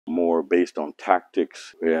more based on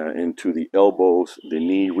tactics, into the elbows, the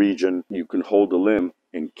knee region. You can hold the limb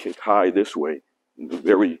and kick high this way in a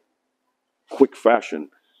very quick fashion.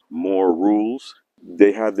 More rules.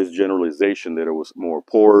 They had this generalization that it was more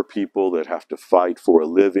poorer people that have to fight for a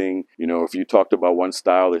living. You know, if you talked about one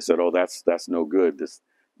style, they said, "Oh, that's no good.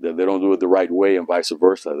 They don't do it the right way," and vice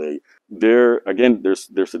versa.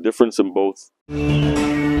 There's a difference in both.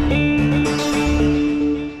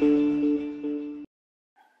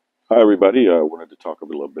 Hi, everybody. I wanted to talk a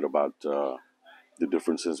little bit about the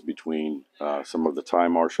differences between some of the Thai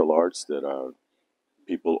martial arts that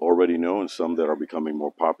people already know and some that are becoming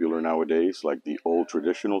more popular nowadays, like the old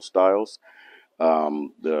traditional styles.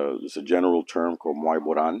 There's a general term called Muay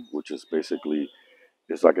Boran, which is basically,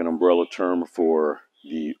 it's like an umbrella term for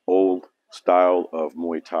the old style of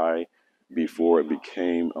Muay Thai before it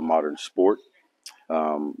became a modern sport.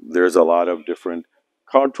 There's a lot of different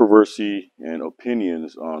controversy and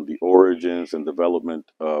opinions on the origins and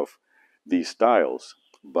development of these styles,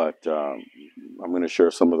 but I'm going to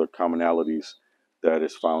share some of the commonalities that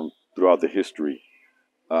is found throughout the history.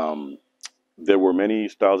 Um, there were many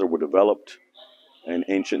styles that were developed in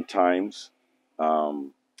ancient times,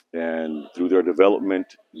 um, and through their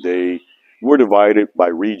development, they were divided by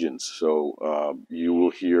regions. So you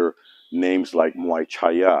will hear names like Muay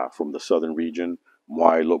Chaya from the southern region,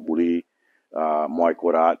 Muay Lopburi, Muay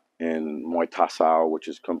Korat, and Muay Tasao, which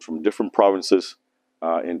comes from different provinces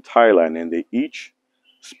in Thailand, and they each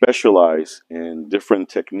specialize in different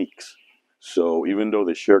techniques. So even though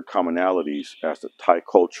they share commonalities as the Thai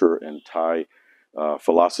culture and Thai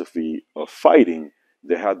philosophy of fighting,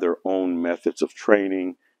 they had their own methods of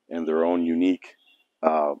training and their own unique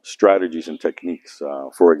strategies and techniques.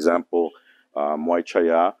 For example, Muay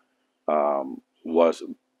Chaya was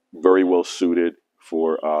very well suited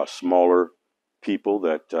for smaller people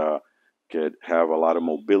that could have a lot of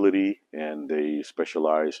mobility, and they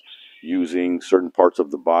specialize using certain parts of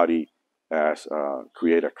the body as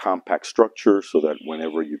create a compact structure so that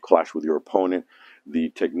whenever you clash with your opponent, the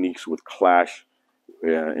techniques would clash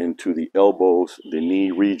into the elbows, the knee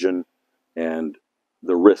region, and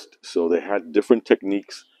the wrist. So they had different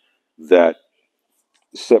techniques that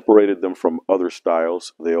separated them from other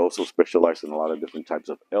styles. They also specialized in a lot of different types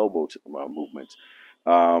of elbow movements.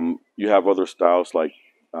 You have other styles like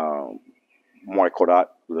um, Muay Korat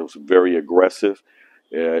that was very aggressive.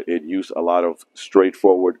 It used a lot of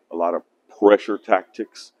straightforward, a lot of pressure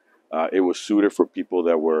tactics. It was suited for people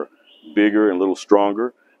that were bigger and a little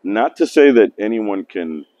stronger. Not to say that anyone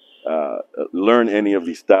can uh, learn any of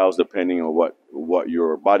these styles depending on what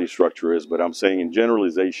your body structure is, but I'm saying in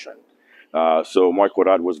generalization. So Muay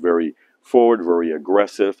Korat was very forward, very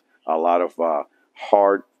aggressive, a lot of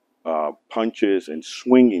hard punches and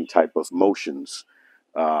swinging type of motions,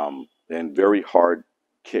 and very hard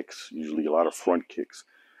kicks, usually a lot of front kicks.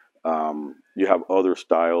 You have other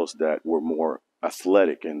styles that were more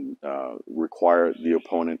athletic and require the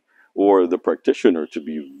opponent or the practitioner to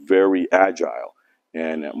be very agile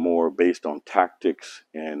and more based on tactics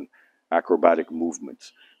and acrobatic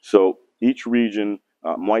movements. So each region,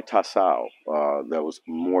 Muay Tasao, that was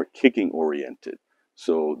more kicking oriented.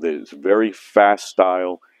 So there's very fast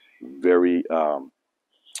style, very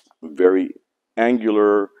very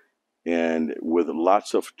angular, and with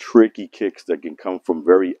lots of tricky kicks that can come from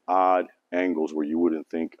very odd angles where you wouldn't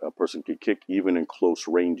think a person could kick, even in close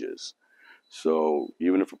ranges. So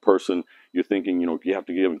even if a person, you're thinking, you know, you have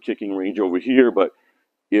to give a kicking range over here, but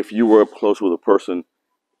if you were up close with a person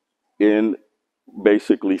in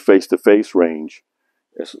basically face-to-face range,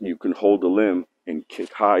 you can hold the limb and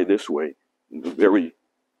kick high this way in a very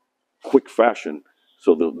quick fashion,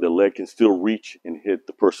 so the leg can still reach and hit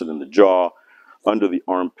the person in the jaw, under the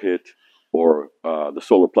armpit, or the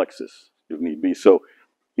solar plexus if need be. So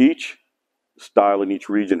each style in each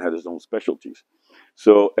region had its own specialties.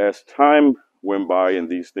 So as time went by and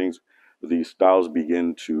these styles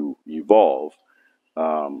begin to evolve,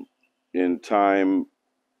 um, in time,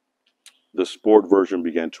 the sport version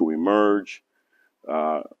began to emerge.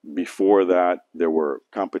 Uh, Before that, there were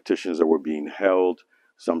competitions that were being held,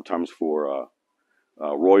 sometimes for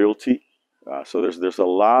royalty. So there's a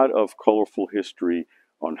lot of colorful history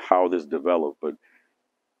on how this developed. But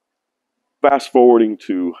fast forwarding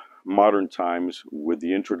to modern times, with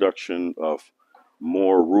the introduction of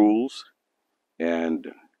more rules and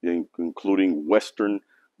including Western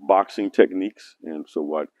boxing techniques, and so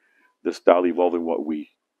what the style evolved in what we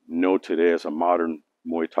know today as a modern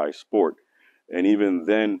Muay Thai sport. And even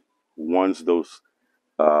then, once those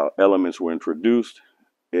elements were introduced,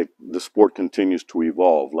 the sport continues to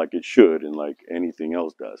evolve like it should and like anything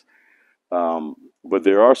else does. But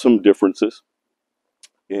there are some differences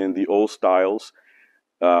in the old styles,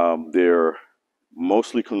 they're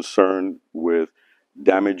mostly concerned with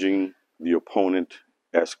damaging the opponent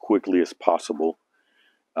as quickly as possible.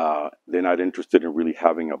 They're not interested in really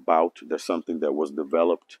having a bout. That's something that was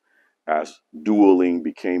developed as dueling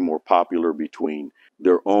became more popular between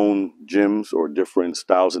their own gyms or different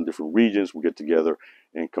styles in different regions. We get together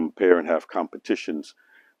and compare and have competitions.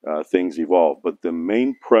 Things evolve. But the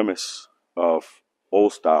main premise of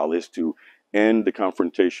old style is to end the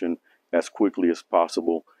confrontation as quickly as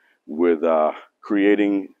possible with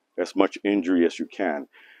creating as much injury as you can.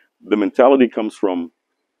 The mentality comes from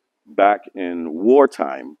back in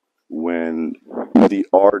wartime when the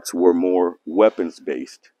arts were more weapons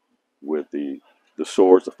based with the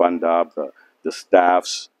swords, the fandab, the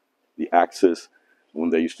staffs, the axes, when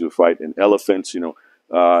they used to fight in elephants,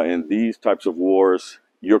 in these types of wars,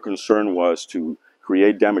 your concern was to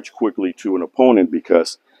create damage quickly to an opponent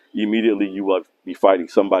because immediately you will be fighting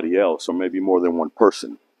somebody else or maybe more than one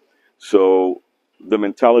person. So the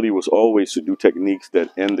mentality was always to do techniques that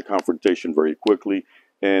end the confrontation very quickly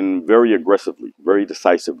and very aggressively, very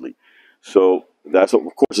decisively. So that's, of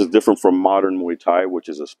course, is different from modern Muay Thai, which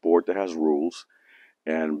is a sport that has rules.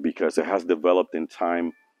 And because it has developed in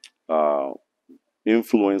time, uh,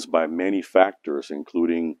 influenced by many factors,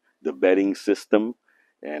 including the betting system.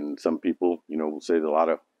 And some people, will say a lot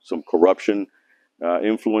of some corruption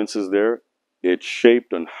influences there. It's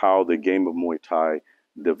shaped on how the game of Muay Thai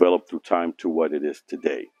developed through time to what it is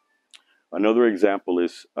today. Another example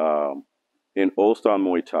is in old style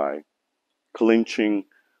Muay Thai, clinching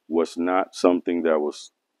was not something that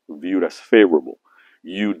was viewed as favorable.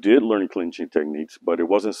 You did learn clinching techniques, but it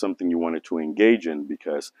wasn't something you wanted to engage in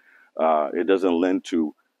because it doesn't lend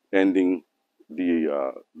to ending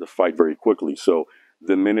the fight very quickly. So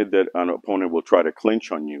the minute that an opponent will try to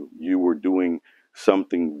clinch on you, you were doing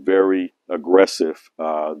something very aggressive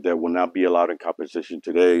that will not be allowed in competition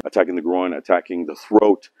today. Attacking the groin, attacking the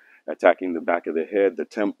throat, attacking the back of the head, the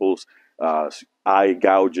temples, eye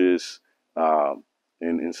gouges, uh,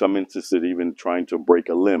 and in some instances even trying to break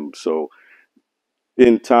a limb. So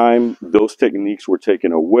in time, those techniques were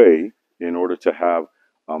taken away in order to have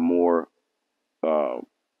a more uh,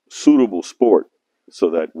 suitable sport so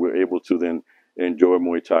that we're able to then enjoy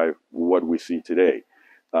Muay Thai what we see today.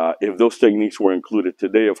 If those techniques were included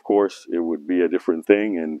today, of course, it would be a different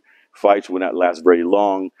thing and fights would not last very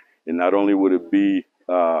long. And not only would it be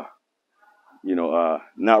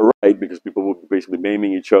not right because people were basically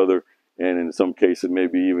maiming each other, and in some cases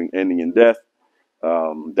maybe even ending in death.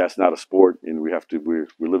 That's not a sport, and we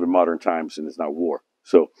live in modern times, and it's not war.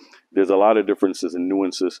 So there's a lot of differences and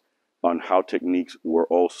nuances on how techniques were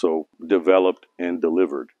also developed and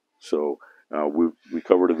delivered. So we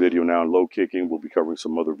covered a video now on low kicking. We'll be covering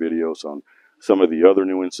some other videos on some of the other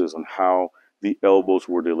nuances on how the elbows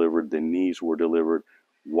were delivered, the knees were delivered,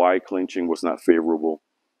 why clinching was not favorable.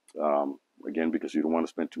 Again, because you don't want to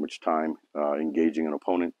spend too much time engaging an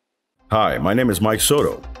opponent. Hi, my name is Mike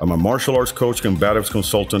Soto. I'm a martial arts coach, combatives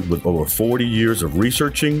consultant with over 40 years of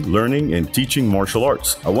researching, learning, and teaching martial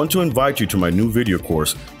arts. I want to invite you to my new video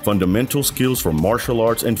course, Fundamental Skills for Martial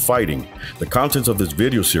Arts and Fighting. The contents of this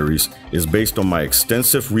video series is based on my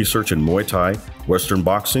extensive research in Muay Thai, Western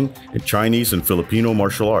boxing, and Chinese and Filipino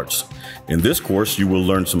martial arts. In this course, you will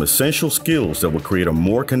learn some essential skills that will create a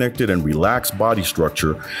more connected and relaxed body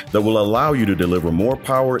structure that will allow you to deliver more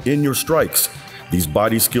power in your strikes. These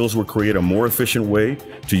body skills will create a more efficient way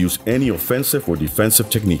to use any offensive or defensive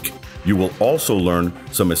technique. You will also learn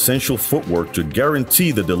some essential footwork to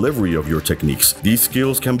guarantee the delivery of your techniques. These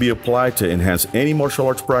skills can be applied to enhance any martial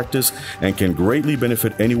arts practice and can greatly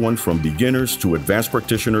benefit anyone from beginners to advanced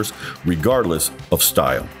practitioners, regardless of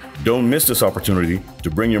style. Don't miss this opportunity to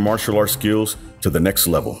bring your martial arts skills to the next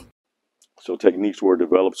level. So techniques were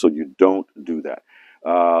developed so you don't do that.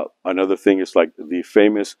 Another thing is like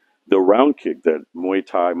the round kick that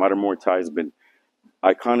modern Muay Thai has been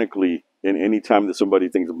iconically, in any time that somebody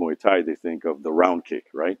thinks of Muay Thai, they think of the round kick,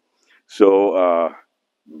 right? So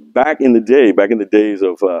back in the days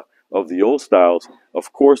of the old styles,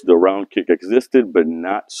 of course, the round kick existed, but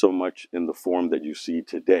not so much in the form that you see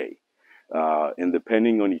today. And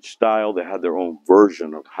depending on each style, they had their own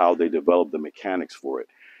version of how they developed the mechanics for it.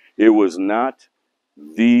 It was not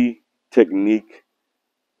the technique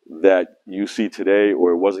that you see today,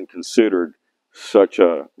 or it wasn't considered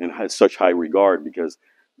in such high regard because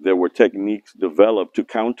there were techniques developed to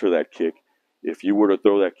counter that kick. If you were to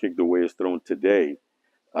throw that kick the way it's thrown today,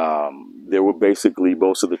 they would basically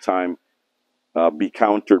most of the time be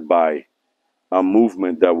countered by a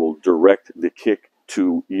movement that will direct the kick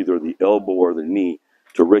to either the elbow or the knee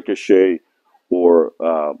to ricochet or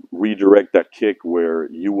redirect that kick where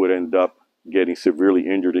you would end up getting severely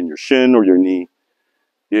injured in your shin or your knee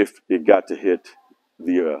if it got to hit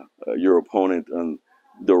the your opponent on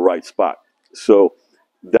the right spot. So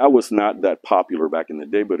that was not that popular back in the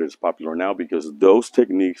day, but it's popular now because those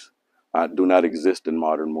techniques do not exist in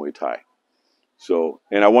modern Muay Thai. So,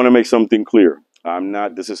 and I want to make something clear. I'm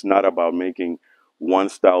not, this is not about making one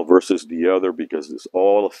style versus the other because it's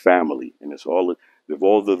all a family and it's all, they've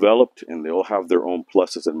all developed and they all have their own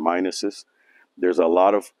pluses and minuses. There's a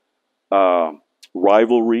lot of uh,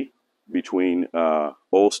 rivalry between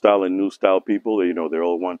old style and new style people. You know, they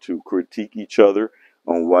all want to critique each other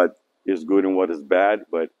on what is good and what is bad,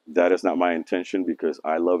 but that is not my intention because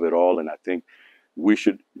I love it all. And I think we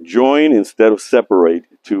should join instead of separate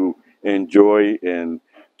to enjoy and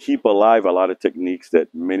keep alive a lot of techniques that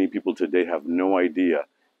many people today have no idea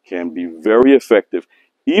can be very effective,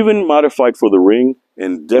 even modified for the ring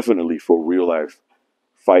and definitely for real life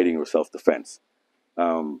fighting or self-defense.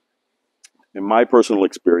 Um, in my personal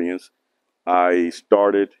experience, I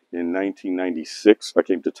started in 1996. I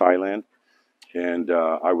came to Thailand and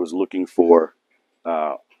I was looking for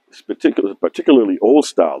uh, particularly old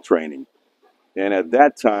style training. And at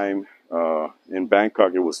that time in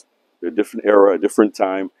Bangkok, it was a different era, a different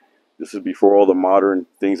time. This is before all the modern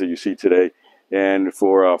things that you see today. And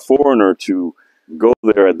for a foreigner to go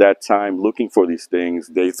there at that time looking for these things,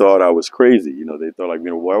 they thought I was crazy. You know, they thought like, you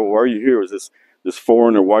know, why are you here? Is this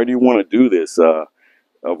foreigner? Why do you want to do this?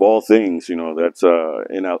 Of all things, you know, that's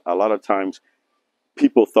and a lot of times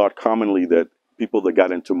people thought commonly that people that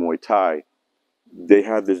got into Muay Thai, they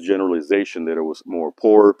had this generalization that it was more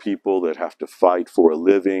poorer people that have to fight for a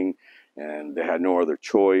living and they had no other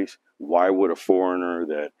choice. Why would a foreigner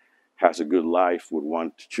that has a good life would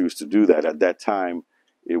want to choose to do that? At that time,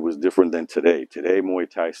 it was different than today. Today, Muay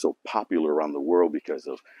Thai is so popular around the world because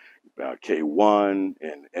of K1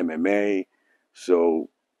 and MMA. So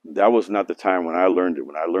that was not the time when I learned it.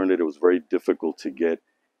 When I learned it, it was very difficult to get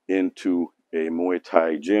into a Muay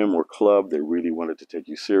Thai gym or club that really wanted to take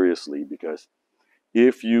you seriously because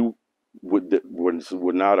if you would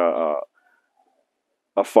not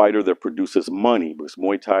a fighter that produces money, because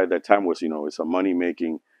Muay Thai at that time was, you know, it's a money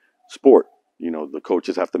making sport. You know, the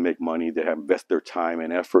coaches have to make money, they have invest their time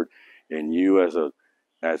and effort, and you as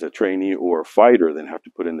a trainee or a fighter then have to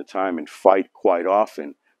put in the time and fight quite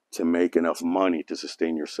often to make enough money to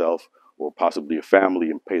sustain yourself or possibly a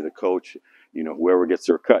family and pay the coach, you know, whoever gets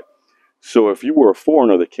their cut. So if you were a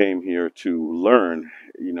foreigner that came here to learn,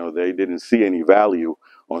 you know, they didn't see any value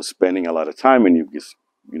on spending a lot of time in you because,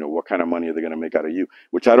 you know, what kind of money are they going to make out of you?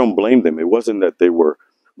 Which I don't blame them. It wasn't that they were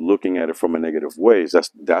looking at it from a negative ways.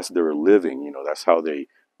 That's their living. You know, that's how they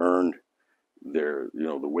earned their, you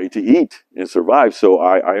know, the way to eat and survive. So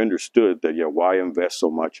I understood that, yeah, why invest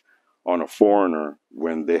so much on a foreigner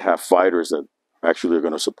when they have fighters that actually are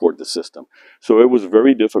going to support the system. So it was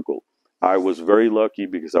very difficult. I was very lucky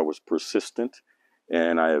because I was persistent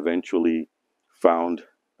and I eventually found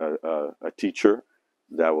a teacher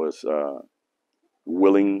that was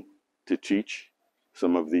willing to teach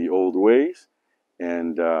some of the old ways.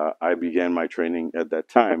 And I began my training at that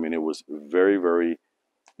time. And it was very, very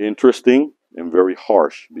interesting and very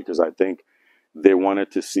harsh because I think they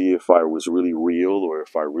wanted to see if I was really real or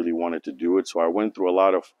if I really wanted to do it. So I went through a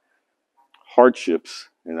lot of hardships,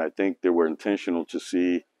 and I think they were intentional to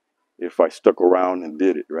see if I stuck around and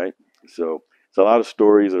did it, right? So it's a lot of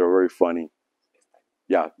stories that are very funny.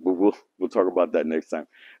 Yeah, but we'll talk about that next time.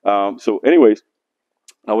 So, anyways,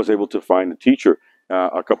 I was able to find a teacher.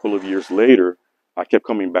 A couple of years later, I kept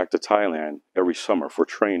coming back to Thailand every summer for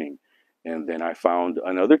training. And then I found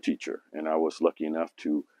another teacher, and I was lucky enough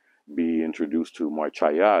to be introduced to Muay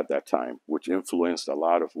Thai at that time, which influenced a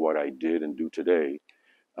lot of what I did and do today,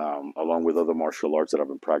 along with other martial arts that I've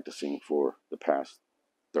been practicing for the past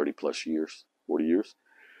 30 plus years, 40 years.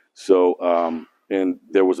 So, and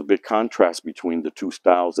there was a big contrast between the two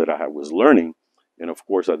styles that I was learning. And of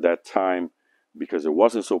course, at that time, because it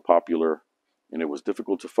wasn't so popular and it was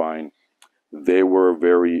difficult to find, they were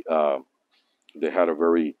very, they had a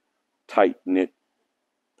very tight knit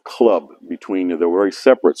club between, they were very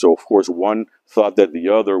separate. So, of course, one thought that the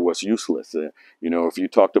other was useless. You know, if you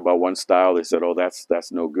talked about one style, they said, oh,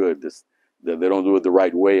 that's no good. They don't do it the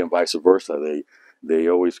right way, and vice versa. They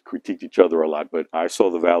always critiqued each other a lot, but I saw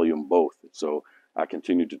the value in both. So I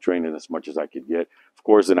continued to train in as much as I could get. Of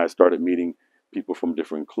course, then I started meeting people from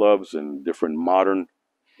different clubs and different modern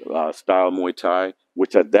style Muay Thai,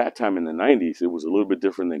 which at that time in the 90s, it was a little bit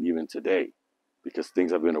different than even today because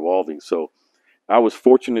things have been evolving. So I was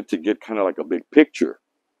fortunate to get kind of like a big picture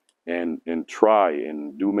and try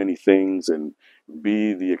and do many things and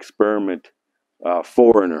be the experiment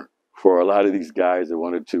foreigner for a lot of these guys that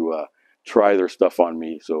wanted to try their stuff on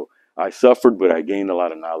me. So I suffered, but I gained a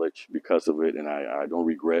lot of knowledge because of it, and I don't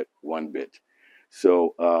regret one bit.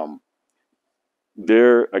 So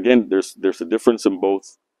there again, there's a difference in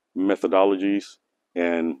both methodologies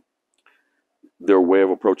and their way of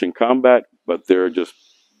approaching combat, but they're just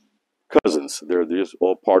cousins. They're just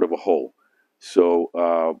all part of a whole. So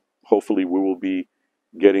hopefully we will be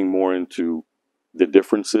getting more into the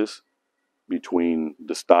differences between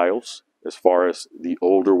the styles as far as the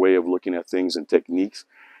older way of looking at things and techniques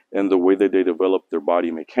and the way that they develop their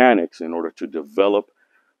body mechanics in order to develop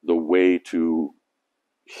the way to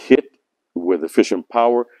hit with efficient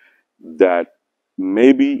power that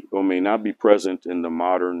maybe or may not be present in the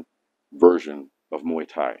modern version of Muay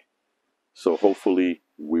Thai. So hopefully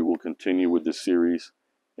we will continue with this series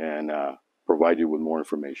and provide you with more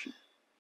information.